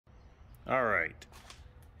All right,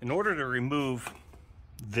 in order to remove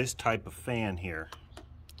this type of fan here,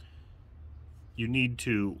 you need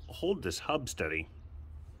to hold this hub steady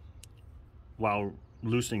while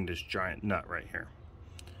loosening this giant nut right here.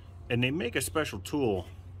 And they make a special tool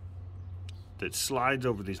that slides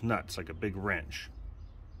over these nuts like a big wrench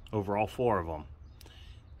over all four of them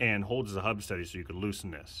and holds the hub steady so you can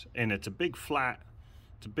loosen this. And it's a big flat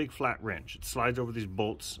wrench. It slides over these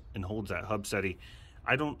bolts and holds that hub steady.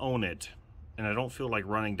 I don't own it, and I don't feel like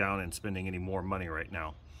running down and spending any more money right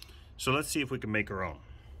now. So let's see if we can make our own.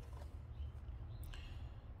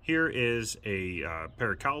 Here is a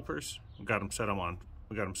pair of calipers. We got them set on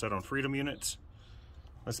Freedom units.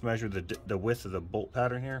 Let's measure the width of the bolt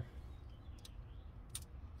pattern here.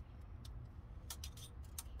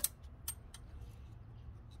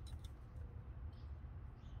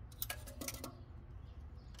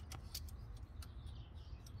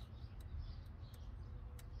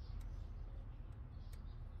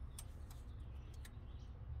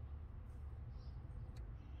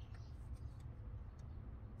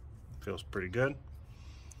 Feels pretty good.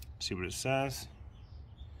 See what it says.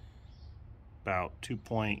 About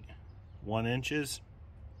 2.1 inches.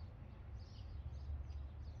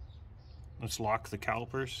 Let's lock the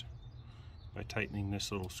calipers by tightening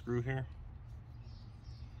this little screw here.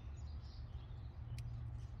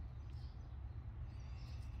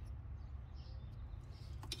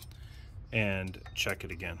 And check it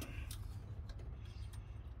again.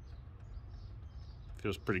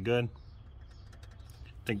 Feels pretty good.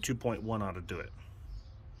 I think 2.1 ought to do it.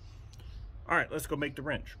 All right, let's go make the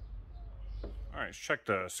wrench. All right, let's check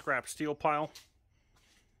the scrap steel pile.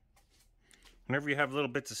 Whenever you have little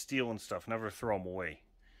bits of steel and stuff, never throw them away.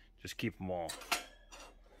 Just keep them all.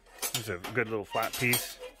 Here's a good little flat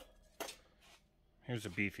piece. Here's a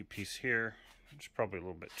beefy piece here. It's probably a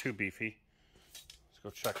little bit too beefy. Let's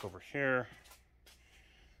go check over here.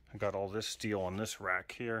 I got all this steel on this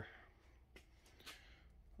rack here.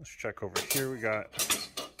 Let's check over here.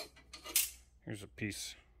 Here's a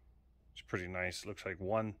piece. It's pretty nice. It looks like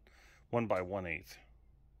 1 by 1/8.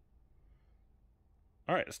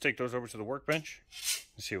 All right, let's take those over to the workbench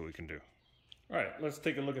and see what we can do. All right, let's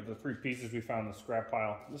take a look at the three pieces we found in the scrap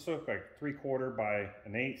pile. This looks like 3/4 by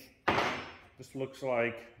 1/8. This looks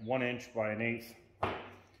like 1 inch by 1/8.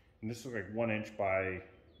 And this looks like 1 inch by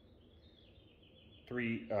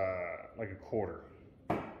like 1/4.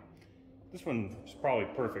 This one is probably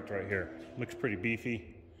perfect right here. Looks pretty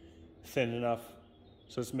beefy, thin enough.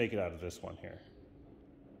 So let's make it out of this one here.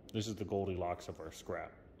 This is the Goldilocks of our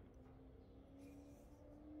scrap.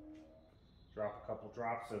 Drop a couple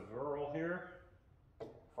drops of Earl here.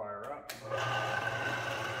 Fire up.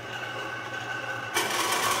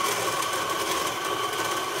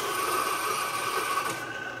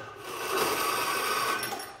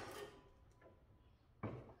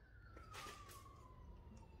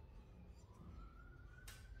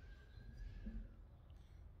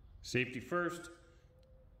 Safety first,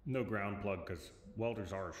 no ground plug because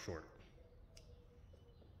welders are short.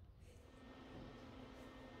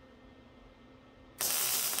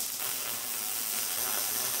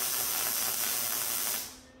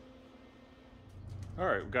 All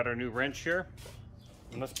right, we've got our new wrench here.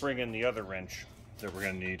 And let's bring in the other wrench that we're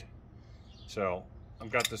gonna need. So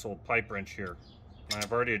I've got this old pipe wrench here. And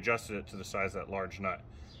I've already adjusted it to the size of that large nut.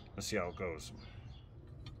 Let's see how it goes.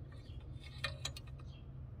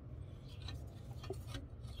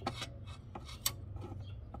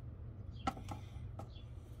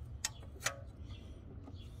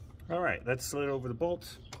 All right, that's slid over the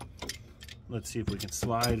bolts. Let's see if we can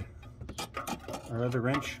slide our other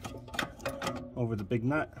wrench over the big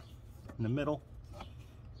nut in the middle.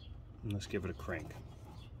 And let's give it a crank.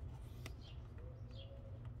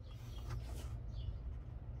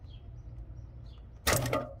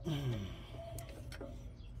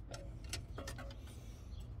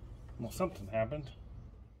 Well, something happened.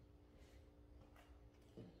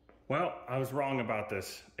 Well, I was wrong about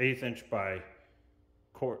this 1/8 inch by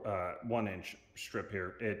 1 inch strip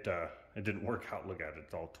here. It didn't work out. Look at it,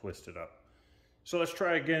 it's all twisted up. So let's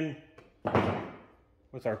try again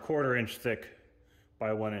with our 1/4 inch thick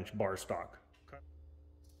by 1 inch bar stock. Okay.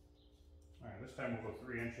 All right, this time we'll go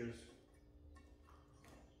 3 inches.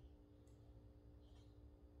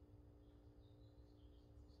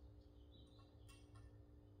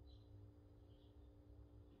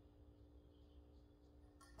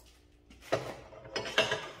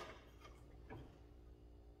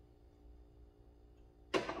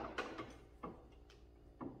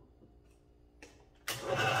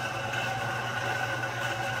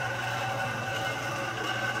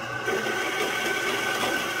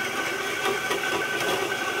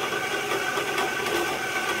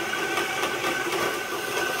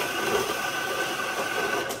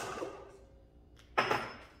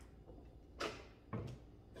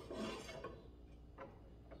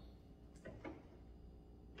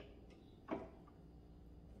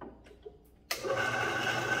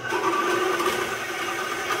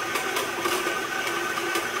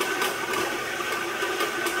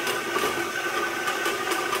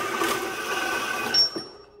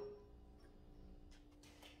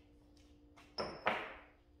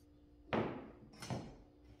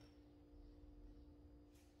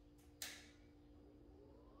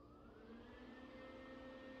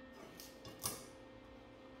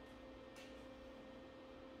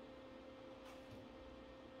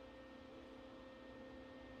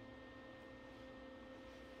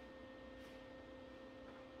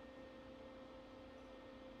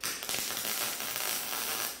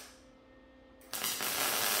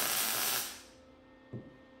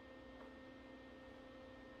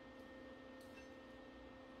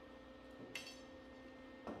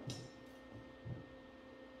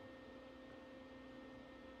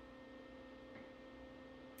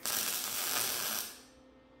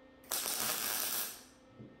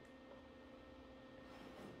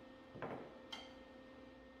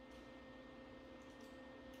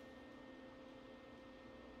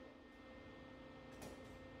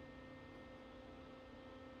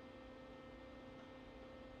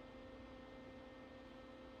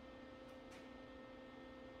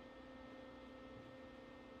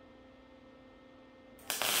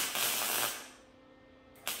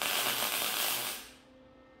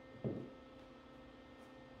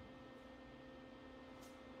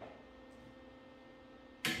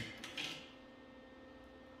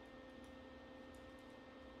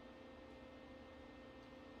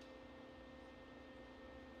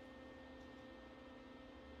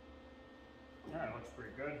 looks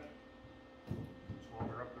pretty good. Let's roll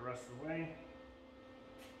her up the rest of the way.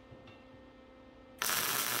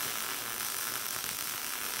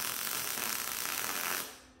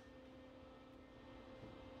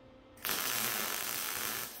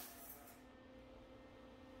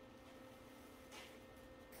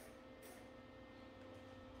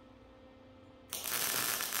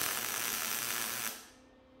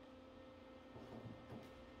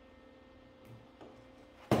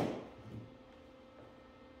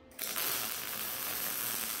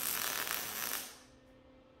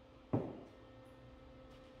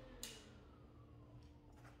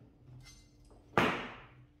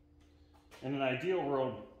 In an ideal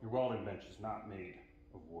world, your welding bench is not made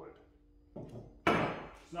of wood. Let's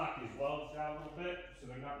knock these welds down a little bit so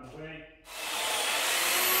they're not in the way.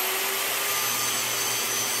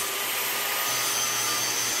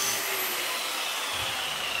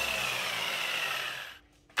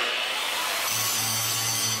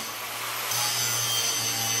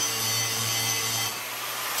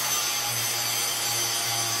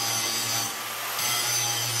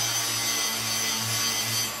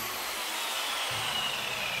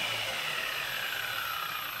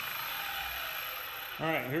 All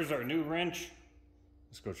right, here's our new wrench.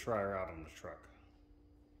 Let's go try her out on the truck.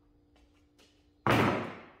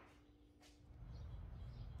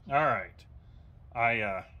 All right,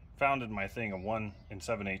 I founded my thing a 1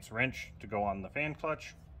 7/8 wrench to go on the fan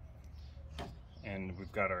clutch. And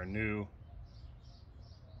we've got our new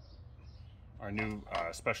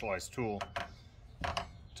specialized tool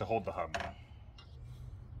to hold the hub.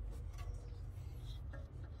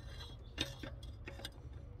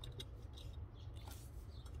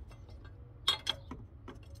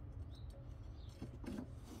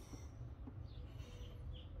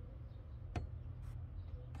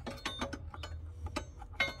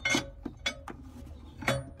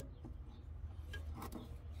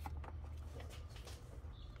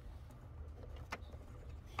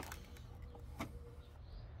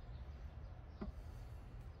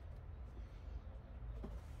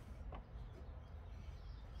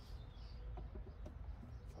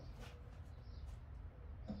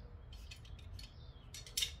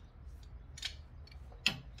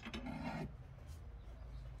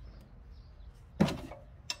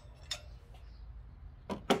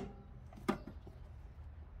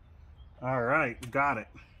 All right, we got it.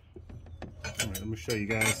 All right, let me show you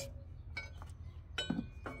guys.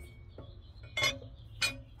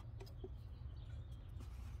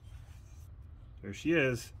 There she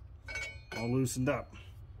is, all loosened up.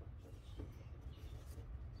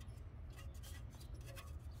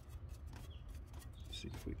 Let's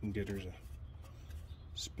see if we can get her to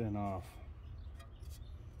spin off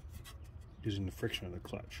using the friction of the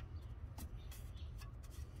clutch.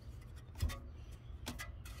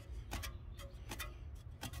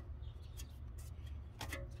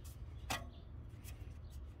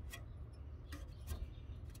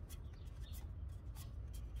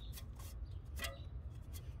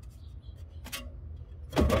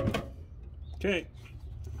 Okay,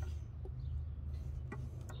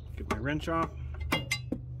 get my wrench off.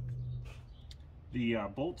 The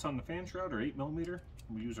bolts on the fan shroud are 8mm.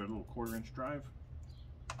 We use our little 1/4" drive.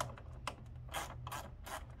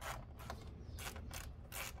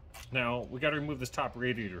 Now we got to remove this top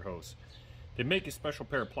radiator hose. They make a special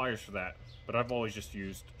pair of pliers for that, but I've always just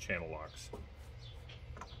used channel locks.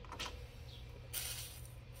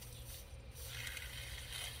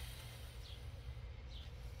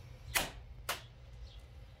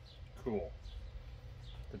 Cool.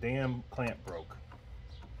 The damn clamp broke.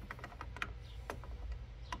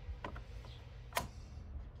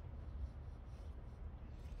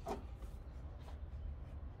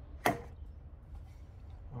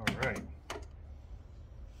 All right.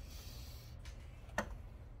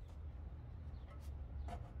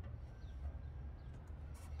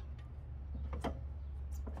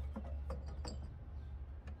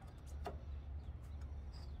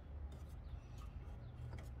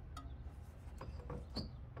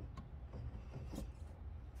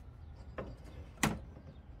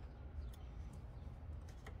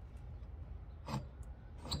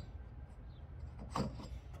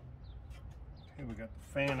 Okay, we got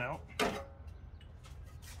the fan out.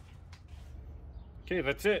 Okay,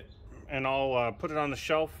 that's it. And I'll put it on the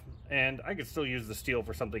shelf, and I could still use the steel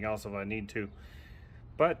for something else if I need to.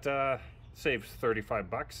 But saves 35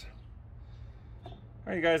 bucks. All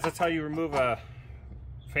right, guys, that's how you remove a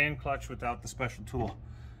fan clutch without the special tool.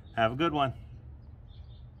 Have a good one.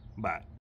 Bye.